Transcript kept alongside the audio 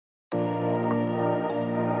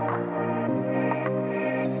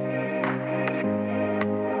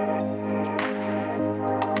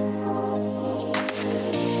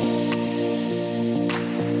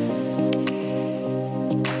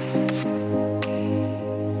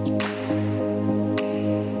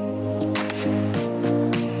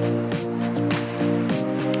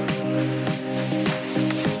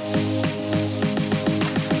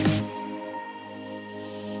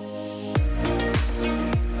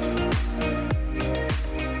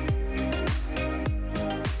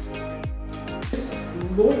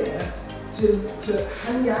lawyer to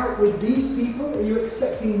hang out with these people? Are you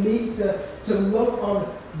expecting me to love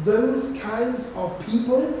on those kinds of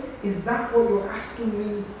people? Is that what you're asking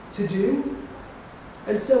me to do?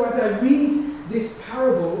 And so as I read this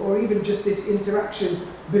parable, or even just this interaction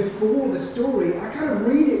before the story, I kind of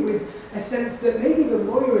read it with a sense that maybe the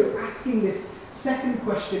lawyer is asking this second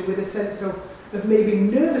question with a sense of maybe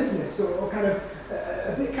nervousness or kind of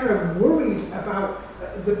a bit kind of worried about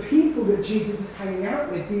the people that Jesus is hanging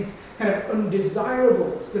out with, these kind of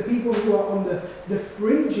undesirables, the people who are on the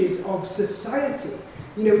fringes of society.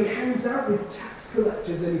 You know, he hangs out with tax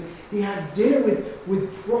collectors and he has dinner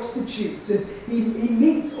with prostitutes, and he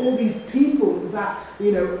meets all these people that,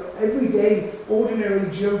 you know, everyday ordinary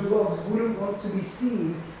Joe Bloggs wouldn't want to be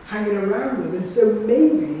seen hanging around with. And so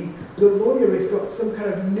maybe the lawyer has got some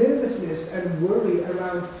kind of nervousness and worry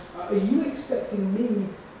around, are you expecting me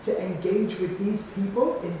to engage with these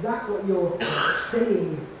people? Is that what you're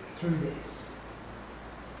saying through this?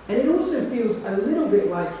 And it also feels a little bit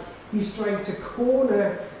like he's trying to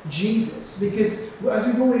corner Jesus, because as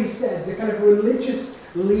we've already said, the kind of religious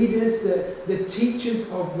leaders, the teachers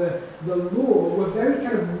of the law were very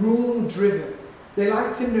kind of rule driven. They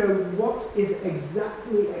like to know what is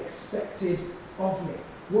exactly expected of me.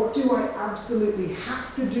 What do I absolutely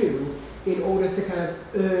have to do in order to kind of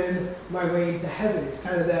earn my way into heaven? It's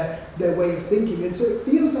kind of their way of thinking. And so it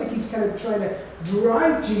feels like he's kind of trying to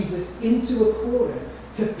drive Jesus into a corner,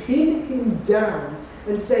 to pin him down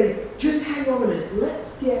and say, just hang on a minute,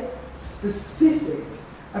 let's get specific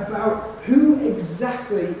about who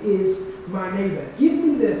exactly is my neighbour. Give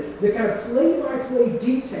me the kind of play-by-play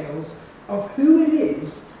details of who it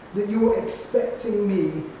is that you're expecting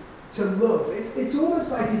me to love. It's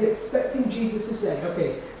almost like he's expecting Jesus to say,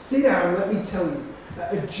 okay, sit down, let me tell you.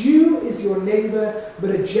 A Jew is your neighbour, but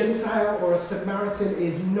a Gentile or a Samaritan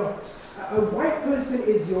is not. A white person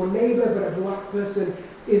is your neighbour, but a black person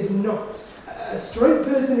is not. A straight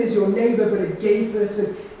person is your neighbour, but a gay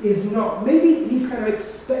person is not. Maybe he's kind of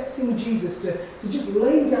expecting Jesus to just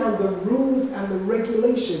lay down the rules and the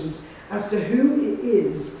regulations as to who it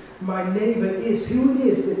is my neighbour is, who it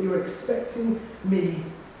is that you're expecting me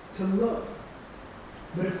to love.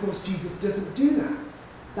 But of course Jesus doesn't do that.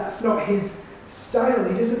 That's not his style.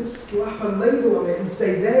 He doesn't slap a label on it and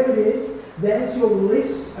say, there it is, there's your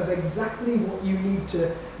list of exactly what you need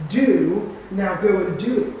to do, now go and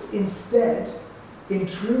do it. Instead, in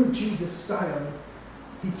true Jesus style,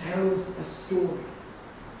 he tells a story.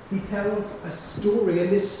 He tells a story,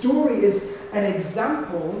 and this story is an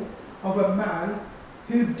example of a man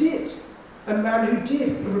who did. A man who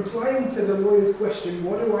did, replying to the lawyer's question,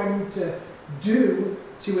 what do I need to do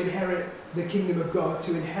to inherit the kingdom of God,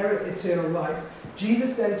 to inherit eternal life?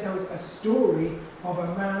 Jesus then tells a story of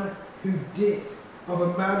a man who did, of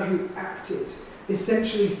a man who acted,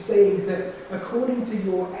 essentially saying that according to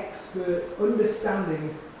your expert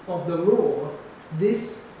understanding of the law,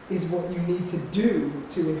 this is what you need to do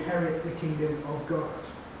to inherit the kingdom of God.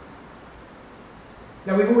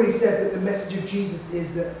 Now, we've already said that the message of Jesus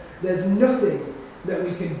is that there's nothing that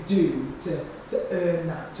we can do to earn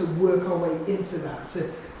that, to work our way into that,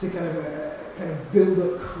 to kind of build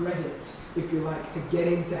up credit, if you like, to get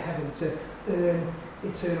into heaven, to earn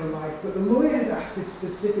eternal life. But the lawyer has asked this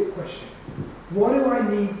specific question. What do I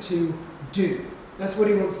need to do? That's what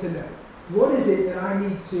he wants to know. What is it that I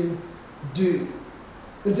need to do?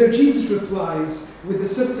 And so Jesus replies with the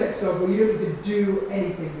subtext of, well, you don't need to do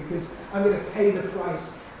anything because I'm going to pay the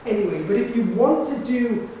price anyway. But if you want to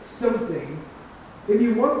do something,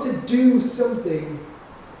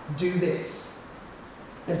 do this.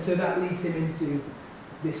 And so that leads him into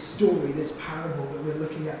this story, this parable that we're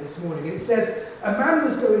looking at this morning. And it says, a man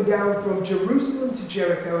was going down from Jerusalem to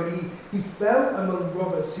Jericho, and he fell among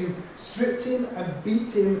robbers who stripped him and beat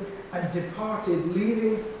him and departed,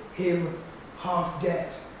 leaving him half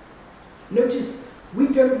dead. Notice, we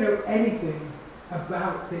don't know anything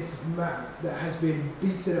about this man that has been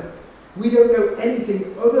beaten up. We don't know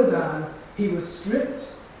anything other than he was stripped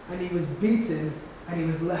and he was beaten and he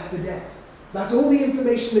was left for dead. That's all the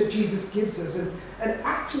information that Jesus gives us. And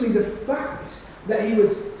actually the fact that he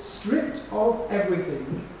was stripped of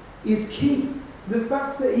everything is key. The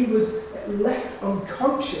fact that he was left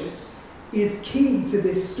unconscious is key to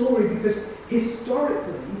this story, because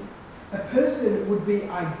historically a person would be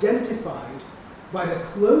identified by the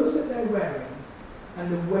clothes that they're wearing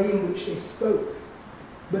and the way in which they spoke.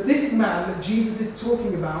 But this man that Jesus is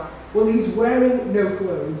talking about, well, he's wearing no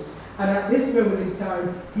clothes, and at this moment in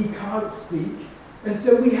time, he can't speak. And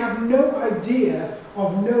so we have no idea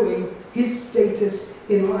of knowing his status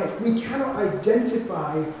in life. We cannot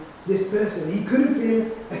identify this person. He could have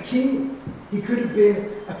been a king. He could have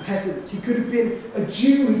been a peasant. He could have been a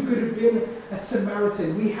Jew. He could have been a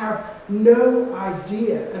Samaritan. We have no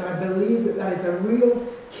idea, and I believe that that is a real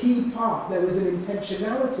key part. There was an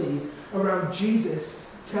intentionality around Jesus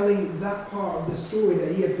telling that part of the story,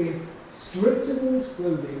 that he had been stripped of all his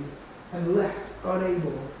clothing and left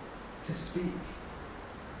unable to speak.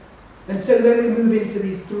 And so then we move into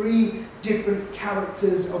these three different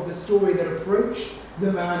characters of the story that approach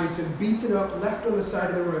the man who's been beaten up, left on the side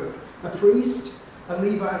of the road. A priest, a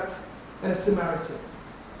Levite, and a Samaritan.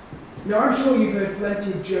 Now I'm sure you've heard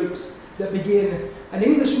plenty of jokes that begin an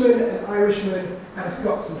Englishman, an Irishman, and a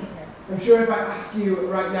Scotsman. I'm sure if I ask you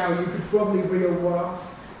right now, you could probably reel one off.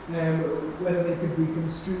 Whether they could be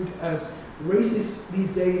construed as racist these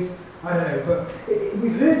days, I don't know. But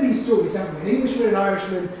we've heard these stories, haven't we? An Englishman, an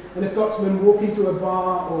Irishman, and a Scotsman walk into a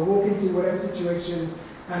bar or walk into whatever situation,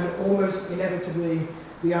 and almost inevitably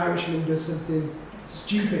the Irishman does something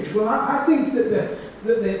stupid. Well, I think that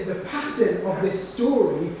the pattern of this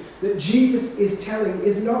story that Jesus is telling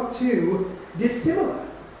is not too dissimilar.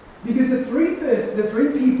 Because the three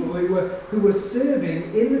people who were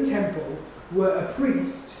serving in the temple were a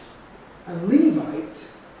priest, a Levite,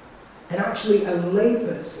 and actually a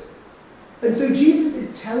layperson. And so Jesus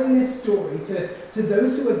is telling this story to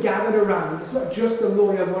those who are gathered around. It's not just a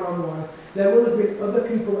lawyer one-on-one. There will have been other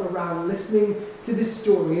people around listening to this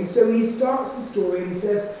story. And so he starts the story and he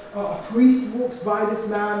says, a priest walks by this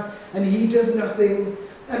man and he does nothing.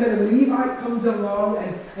 And then a Levite comes along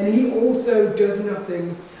and he also does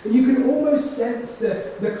nothing. And you can almost sense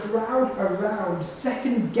the crowd around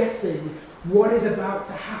second guessing what is about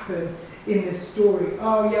to happen in this story.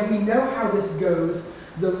 Oh yeah, we know how this goes.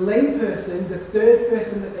 The layperson, the third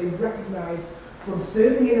person that they recognize from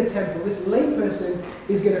serving in the temple, this layperson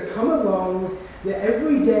is going to come along. The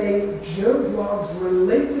everyday Joe Blogs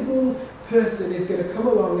relatable person is going to come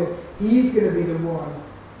along, and he's going to be the one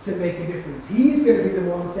to make a difference. He's going to be the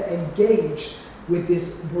one to engage with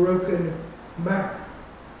this broken man.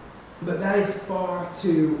 But that is far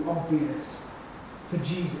too obvious for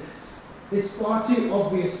Jesus. It's far too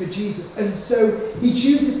obvious for Jesus. And so he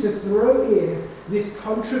chooses to throw in this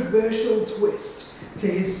controversial twist to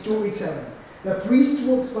his storytelling. A priest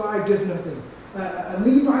walks by, does nothing. A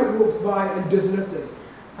Levite walks by and does nothing.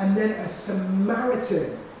 And then a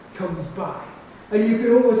Samaritan comes by. And you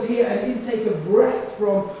can almost hear an intake of breath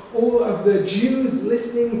from all of the Jews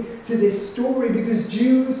listening to this story, because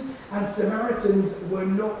Jews and Samaritans were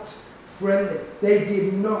not friendly. They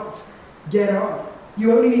did not get on.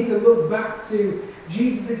 You only need to look back to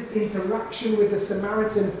Jesus' interaction with the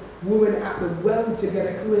Samaritan woman at the well to get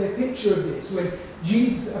a clear picture of this. When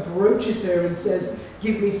Jesus approaches her and says,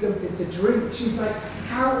 "Give me something to drink," she's like,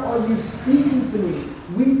 "How are you speaking to me?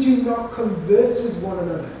 We do not converse with one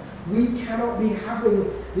another. We cannot be having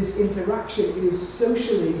this interaction. It is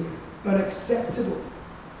socially unacceptable."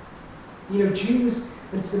 You know, Jews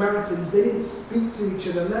and Samaritans, they didn't speak to each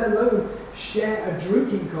other, let alone share a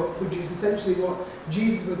drinking cup, which is essentially what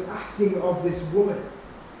Jesus was asking of this woman.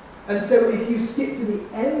 And so if you skip to the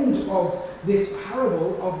end of this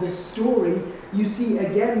parable, of this story, you see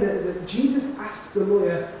again that Jesus asks the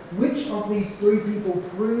lawyer which of these three people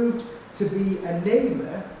proved to be a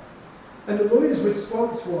neighbour, and the lawyer's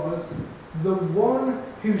response was, the one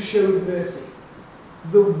who showed mercy.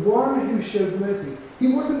 The one who showed mercy. He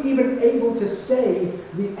wasn't even able to say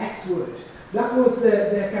the S word. That was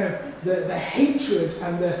the hatred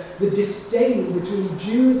and the disdain between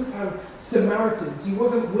Jews and Samaritans. He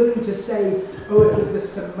wasn't willing to say, oh, it was the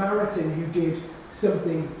Samaritan who did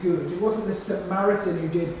something good. It wasn't the Samaritan who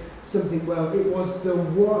did something well. It was the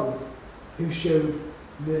one who showed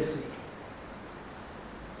mercy.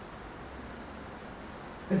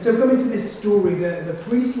 And so coming to this story, the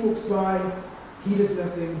priest walks by, he does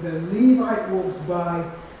nothing. The Levite walks by,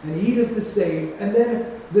 and he does the same. And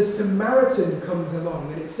then the Samaritan comes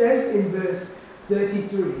along. And it says in verse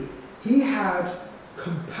 33, he had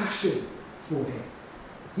compassion for him.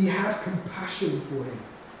 He had compassion for him.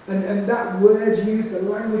 And that word used, the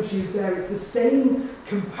language used there, it's the same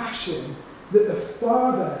compassion that the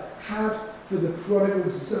father had for the prodigal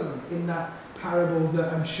son in that parable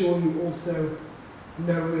that I'm sure you also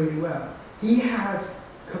know really well. He had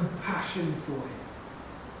compassion for him.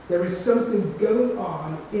 There is something going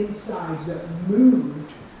on inside that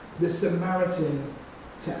moved the Samaritan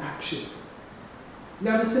to action.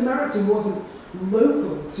 Now, the Samaritan wasn't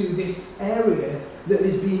local to this area that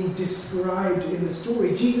is being described in the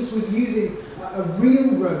story. Jesus was using a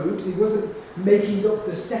real road. He wasn't making up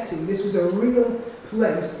the setting. This was a real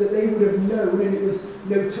place that they would have known, and it was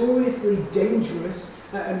notoriously dangerous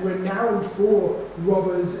and renowned for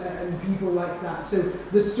robbers and people like that. So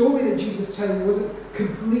the story that Jesus telling wasn't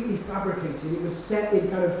completely fabricated. It was set in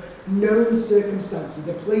kind of known circumstances,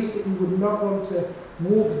 a place that you would not want to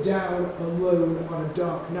walk down alone on a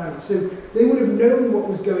dark night. So they would have known what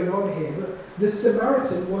was going on here, but the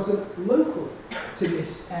Samaritan wasn't local to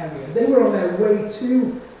this area. They were on their way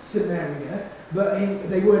to Samaria, but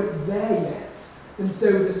they weren't there yet. And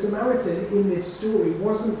so the Samaritan in this story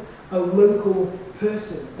wasn't a local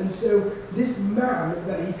person. And so this man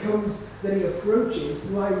that he approaches,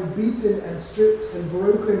 lying beaten and stripped and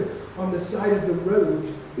broken on the side of the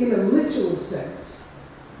road, in a literal sense,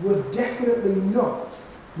 was definitely not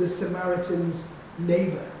the Samaritan's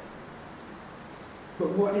neighbor.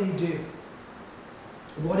 But what did he do?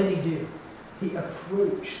 What did he do? He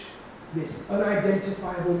approached this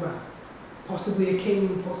unidentifiable man, possibly a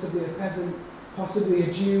king, possibly a peasant, possibly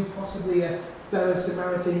a Jew, possibly a fellow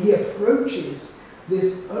Samaritan. He approaches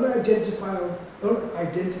this unidentifiable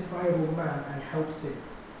man and helps him.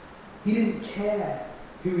 He didn't care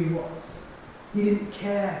who he was. He didn't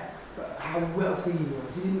care how wealthy he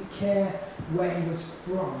was. He didn't care where he was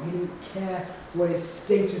from. He didn't care what his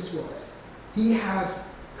status was. He had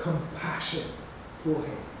compassion for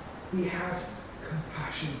him. He had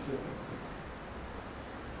compassion for him.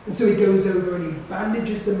 And so he goes over and he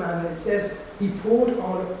bandages the man, and it says he poured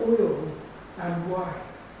on oil and wine.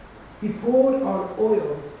 He poured on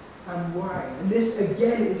oil and wine. And this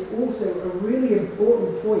again is also a really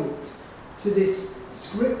important point to this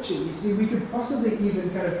scripture. You see, we could possibly even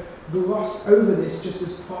kind of gloss over this just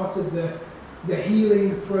as part of the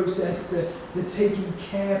healing process, the taking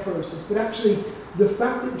care process. But actually, the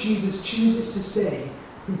fact that Jesus chooses to say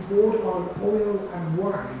he poured on oil and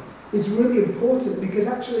wine is really important, because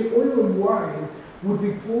actually oil and wine would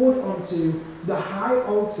be poured onto the high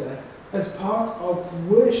altar as part of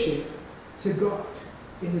worship to God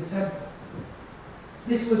in the temple.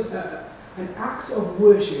 This was an act of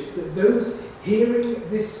worship that those hearing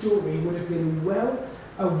this story would have been well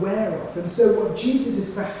aware of. And so what Jesus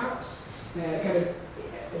is perhaps kind of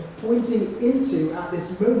pointing into at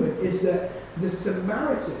this moment is that the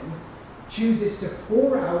Samaritan chooses to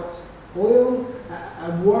pour out oil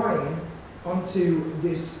and wine onto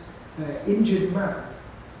this injured man.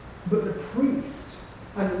 But the priest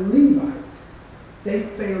and Levite, they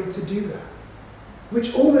failed to do that.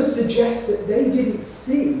 Which almost suggests that they didn't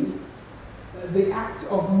see the act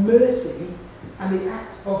of mercy and the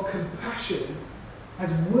act of compassion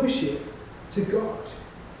as worship to God.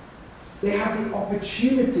 They had the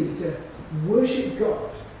opportunity to worship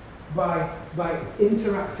God by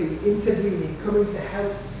interacting, intervening, coming to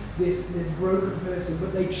help this broken person,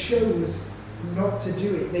 but they chose not to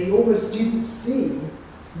do it. They almost didn't see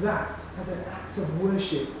that as an act of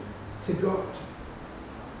worship to God.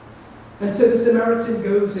 And so the Samaritan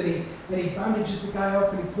goes and he bandages the guy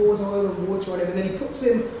up, and he pours oil and water on him, and then he puts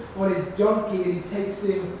him on his donkey and he takes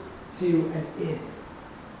him to an inn.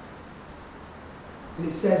 And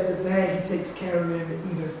it says that there he takes care of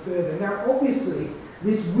him even further. Now obviously,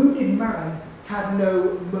 this wounded man had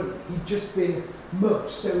no money. He'd just been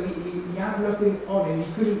mugged, so he had nothing on him.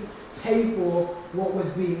 He couldn't pay for what was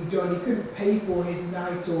being done. He couldn't pay for his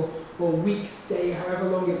night or week stay, however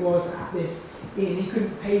long it was, at this inn. He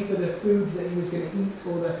couldn't pay for the food that he was going to eat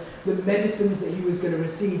or the medicines that he was going to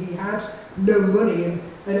receive. He had no money,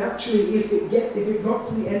 and actually if it got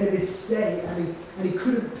to the end of his stay and he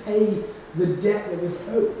couldn't pay the debt that was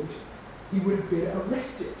owed, he would have been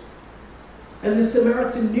arrested. And the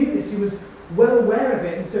Samaritan knew this. He was well aware of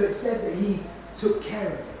it, and so it said that he took care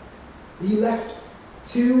of it. He left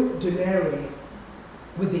 2 denarii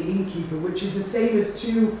with the innkeeper, which is the same as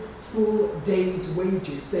 2 full days'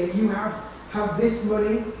 wages, saying, you have this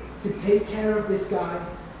money to take care of this guy,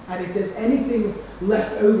 and if there's anything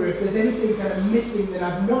left over, if there's anything kind of missing that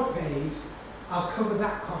I've not paid, I'll cover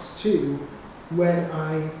that cost too when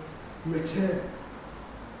I return.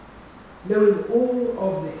 Knowing all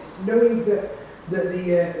of this, knowing that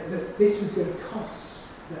this was going to cost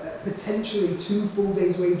potentially 2 full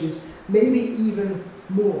days' wages, maybe even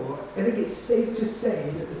more, I think it's safe to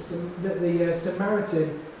say that the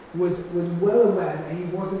Samaritan was well aware that he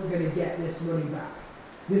wasn't going to get this money back.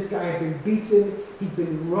 This guy had been beaten, he'd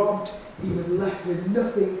been robbed, he was left with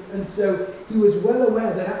nothing, and so he was well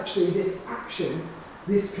aware that actually this action,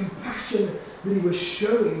 this compassion that he was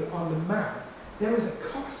showing on the man, there was a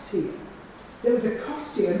cost here. There was a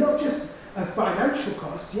cost here, not just a financial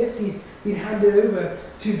cost. Yes, he'd been handed over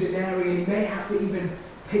 2 denarii and he may have to even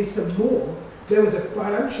pay some more. There was a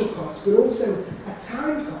financial cost, but also a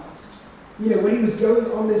time cost. You know, when he was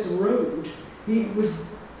going on this road, He was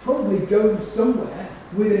probably going somewhere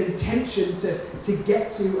with an intention to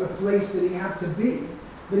get to a place that he had to be.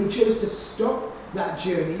 But he chose to stop that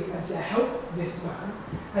journey and to help this man.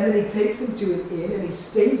 And then he takes him to an inn and he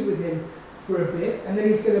stays with him for a bit. And then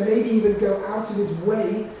he's going to maybe even go out of his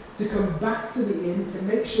way to come back to the inn to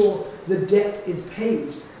make sure the debt is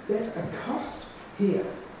paid. There's a cost here,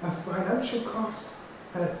 a financial cost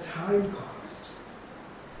and a time cost.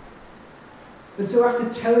 And so after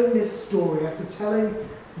telling this story, after telling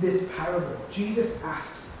this parable, Jesus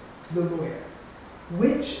asks the lawyer,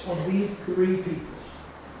 which of these three people,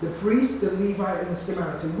 the priest, the Levite, and the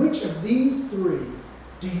Samaritan, which of these three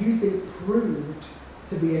do you think proved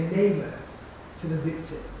to be a neighbor to the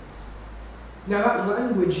victim? Now that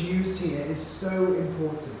language used here is so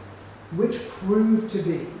important. Which proved to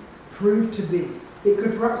be. It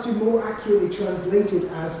could perhaps be more accurately translated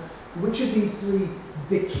as which of these three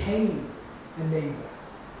became a neighbor.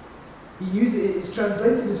 It's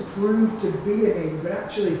translated as proved to be a neighbor, but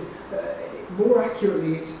actually, more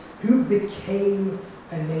accurately, it's who became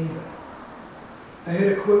a neighbor. I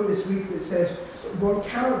heard a quote this week that said, one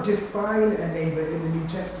cannot define a neighbor in the New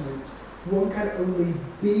Testament. One can only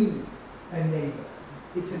be a neighbor.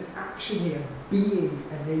 It's an action here, being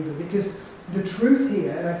a neighbor. Because the truth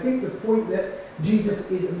here, and I think the point that Jesus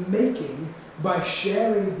is making by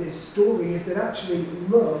sharing this story, is that actually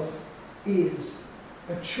love is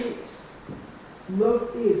a choice.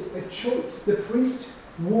 Love is a choice. The priest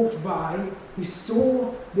walked by, he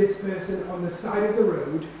saw this person on the side of the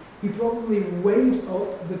road, he probably weighed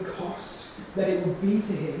up the cost that it would be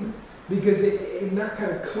to him, because in that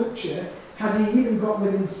kind of culture, had he even got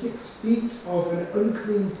within 6 feet of an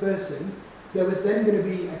unclean person, there was then going to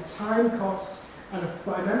be a time cost and a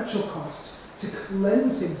financial cost to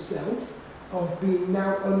cleanse himself of being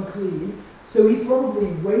now unclean. So he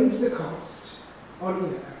probably weighed the cost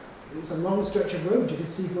on, it's a long stretch of road you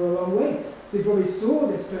could see for a long way. So he probably saw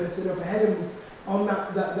this person up ahead of him on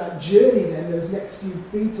that journey then, those next few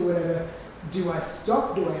feet or whatever. Do I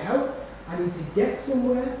stop? Do I help? I need to get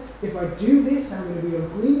somewhere. If I do this, I'm going to be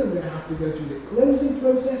unclean. I'm going to have to go through the cleansing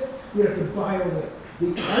process. I'm going to have to buy all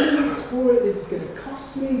the elements for it. This is going to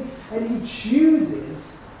cost me. And he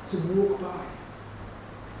chooses to walk by.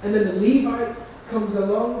 And then the Levite comes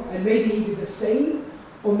along, and maybe he did the same,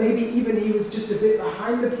 or maybe even he was just a bit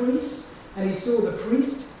behind the priest, and he saw the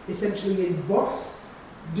priest, essentially his boss,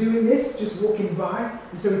 doing this, just walking by,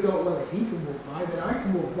 and so he thought, well, if he can walk by, then I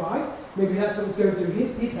can walk by. Maybe that's what was going through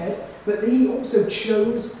his head. But he also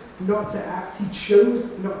chose not to act. He chose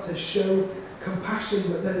not to show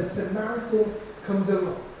compassion. But then the Samaritan comes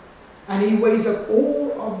along, and he weighs up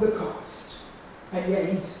all of the cost, and yet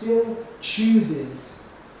he still chooses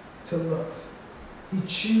to love. He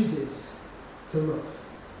chooses to love.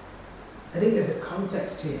 I think there's a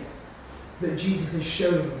context here that Jesus is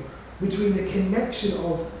showing between the connection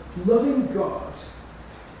of loving God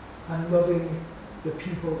and loving the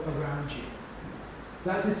people around you.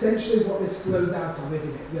 That's essentially what this flows out of,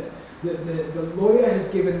 isn't it? The lawyer has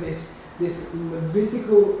given this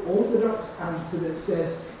Levitical orthodox answer that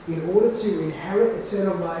says, in order to inherit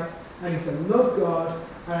eternal life, I need to love God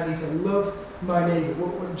and I need to love my neighbor.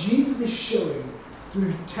 What Jesus is showing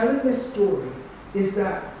through telling this story is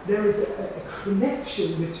that there is a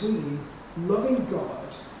connection between loving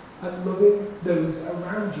God and loving those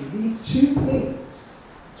around you. These two things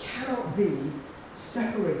cannot be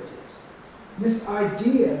separated. This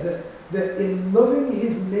idea that in loving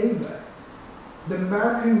his neighbor, the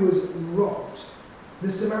man who was robbed,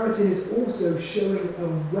 the Samaritan is also showing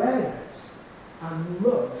awareness and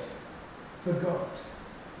love for God.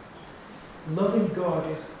 Loving God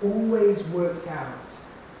is always worked out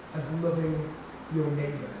as loving your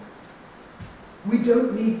neighbor. We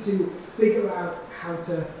don't need to figure out how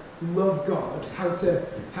to love God, how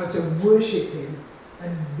to worship him,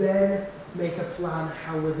 and then make a plan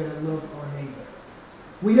how we're going to love our neighbor.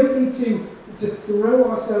 We don't need to throw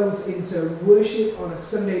ourselves into worship on a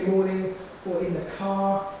Sunday morning or in the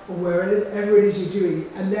car or wherever it is you're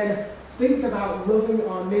doing, and then think about loving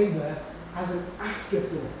our neighbor as an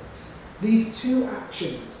afterthought. These two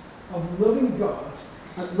actions of loving God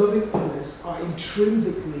and loving others are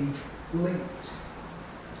intrinsically linked.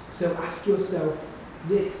 So ask yourself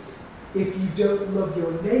this: if you don't love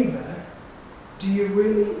your neighbor, do you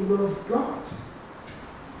really love God?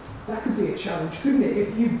 That could be a challenge, couldn't it?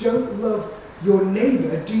 If you don't love your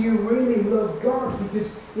neighbor, do you really love God?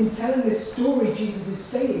 Because in telling this story, Jesus is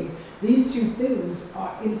saying these two things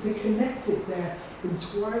are interconnected, they're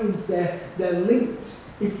entwined, they're linked.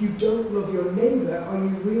 If you don't love your neighbor, are you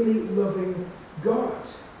really loving God?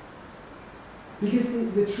 Because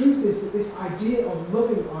the truth is that this idea of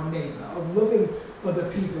loving our neighbour, of loving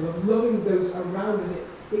other people, of loving those around us,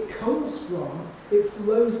 it comes from, it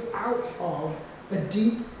flows out of a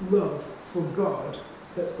deep love for God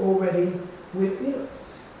that's already within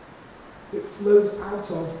us. It flows out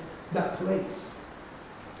of that place.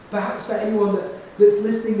 Perhaps for anyone that's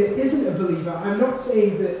listening that isn't a believer, I'm not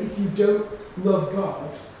saying that if you don't love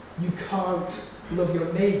God, you can't love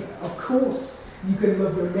your neighbour. Of course, you can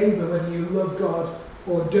love your neighbour whether you love God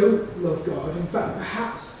or don't love God. In fact,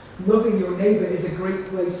 perhaps loving your neighbour is a great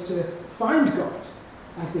place to find God,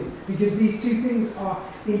 I think, because these two things are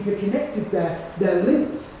interconnected, they're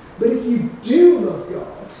linked. But if you do love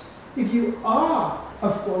God, if you are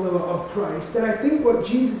a follower of Christ, then I think what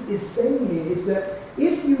Jesus is saying here is that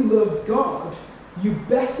if you love God, you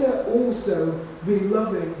better also be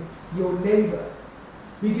loving your neighbour.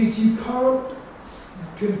 Because you can't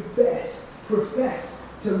profess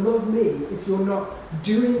to love me if you're not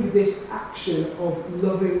doing this action of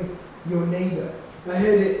loving your neighbour. I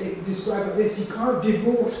heard it described like this: you can't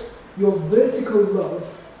divorce your vertical love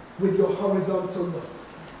with your horizontal love.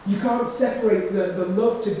 You can't separate the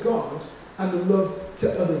love to God and the love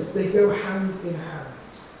to others. They go hand in hand.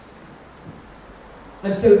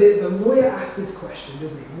 And so the lawyer asks this question,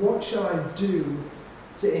 doesn't he? What shall I do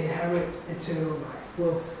to inherit eternal life?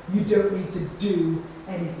 Well, you don't need to do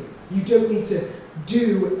anything. You don't need to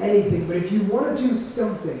do anything. But if you want to do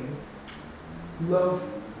something, love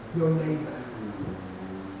your neighbour.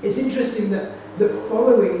 It's interesting that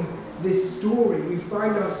following this story, we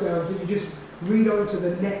find ourselves, if you just read on to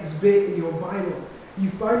the next bit in your Bible, you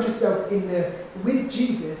find yourself with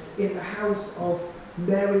Jesus in the house of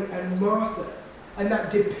Mary and Martha. And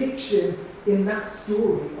that depiction in that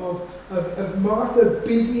story of Martha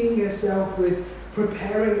busying herself with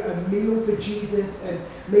preparing a meal for Jesus and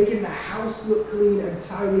making the house look clean and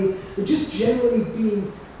tidy, and just generally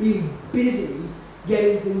being busy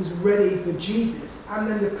getting things ready for Jesus. And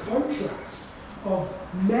then the contrast of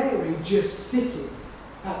Mary just sitting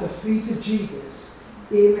at the feet of Jesus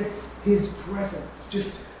in his presence,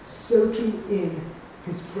 just soaking in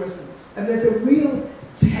his presence. And there's a real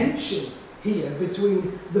tension here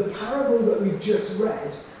between the parable that we've just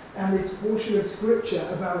read and this portion of scripture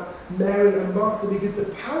about Mary and Martha, because the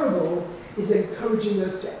parable is encouraging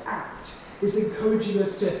us to act, is encouraging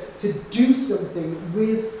us to do something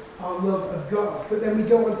with our love of God. But then we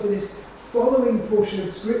go on to this following portion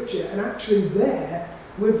of scripture, and actually there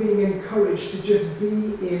we're being encouraged to just be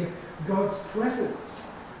in God's presence.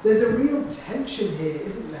 There's a real tension here,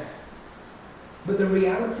 isn't there? But the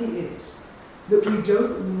reality is that we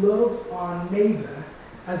don't love our neighbour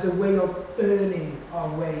as a way of earning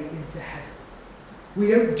our way into heaven. We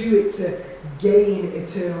don't do it to gain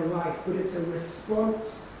eternal life, but it's a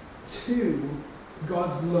response to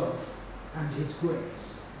God's love and his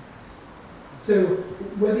grace. So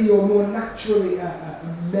whether you're more naturally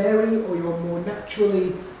a Mary or you're more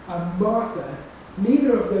naturally a Martha,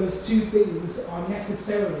 neither of those two things are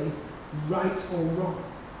necessarily right or wrong.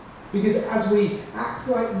 Because as we act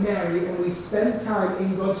like Mary and we spend time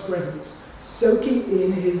in God's presence, soaking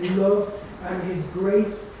in his love and his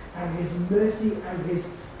grace and his mercy and his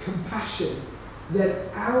compassion, then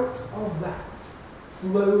out of that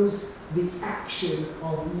flows the action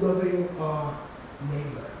of loving our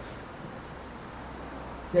neighbour.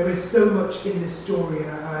 There is so much in this story, and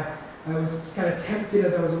I was kind of tempted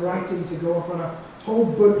as I was writing to go off on a whole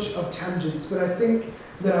bunch of tangents, but I think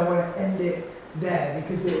that I want to end it there,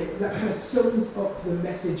 because that kind of sums up the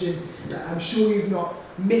message, and I'm sure you've not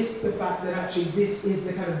missed the fact that actually this is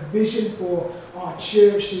the kind of vision for our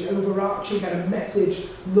church, the overarching kind of message: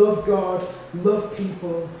 love God, love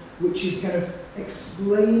people, which is kind of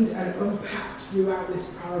explained and unpacked throughout this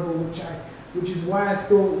parable, which is why I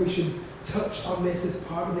thought we should touch on this as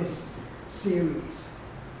part of this series.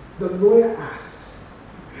 The lawyer asks,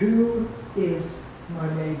 who is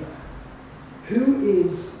my neighbour? Who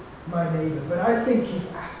is my neighbour? But I think he's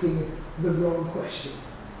asking the wrong question.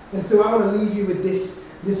 And so I want to leave you with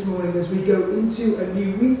this morning as we go into a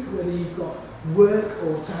new week, whether you've got work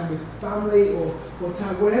or time with family or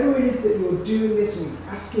time, whatever it is that you're doing this week,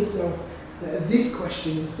 ask yourself this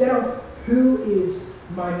question. Instead of who is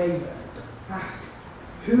my neighbour, ask,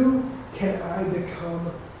 who can I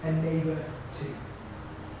become a neighbour to?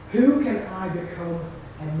 Who can I become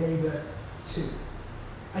a neighbour to?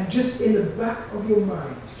 And just in the back of your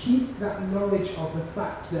mind, keep that knowledge of the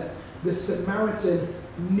fact that the Samaritan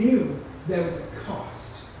knew there was a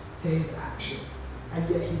cost to his action, and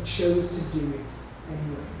yet he chose to do it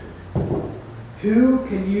anyway. Who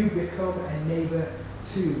can you become a neighbour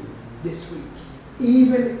to this week,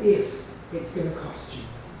 even if it's going to cost you?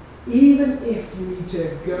 Even if you need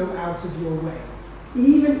to go out of your way,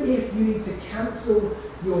 even if you need to cancel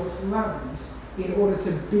your plans in order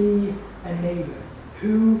to be a neighbor,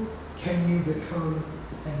 who can you become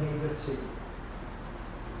a neighbor to?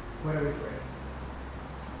 Why don't we pray?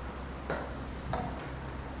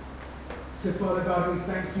 So Father God, we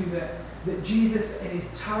thank you that Jesus in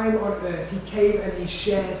his time on earth, he came and he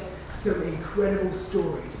shared some incredible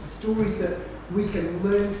stories. Stories that we can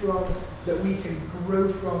learn from, that we can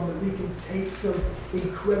grow from, that we can take some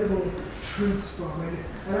incredible truths from.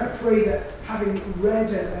 And I pray that having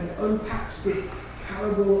read and unpacked this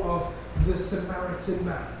parable of the Samaritan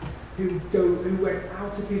man who went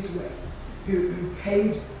out of his way, who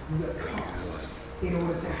paid the cost in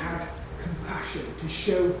order to have compassion, to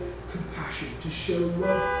show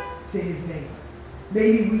love to his neighbor.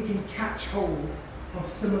 Maybe we can catch hold of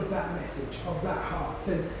some of that message, of that heart,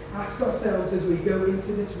 and ask ourselves as we go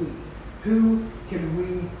into this week, who can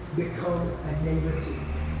we become a neighbor to?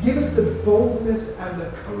 Give us the boldness and the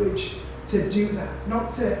courage to do that,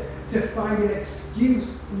 not to find an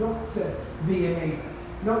excuse not to be a neighbor,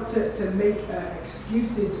 not to make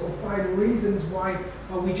excuses or find reasons why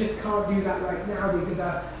we just can't do that right now because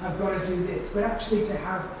I've got to do this, but actually to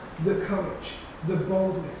have the courage, the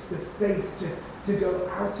boldness, the faith to go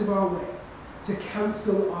out of our way, to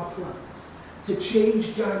cancel our plans, to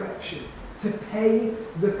change direction, to pay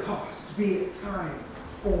the cost, be it time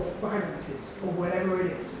or finances or whatever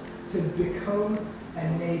it is, to become a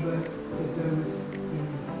neighbor to those in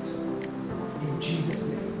need. In Jesus'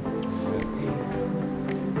 name.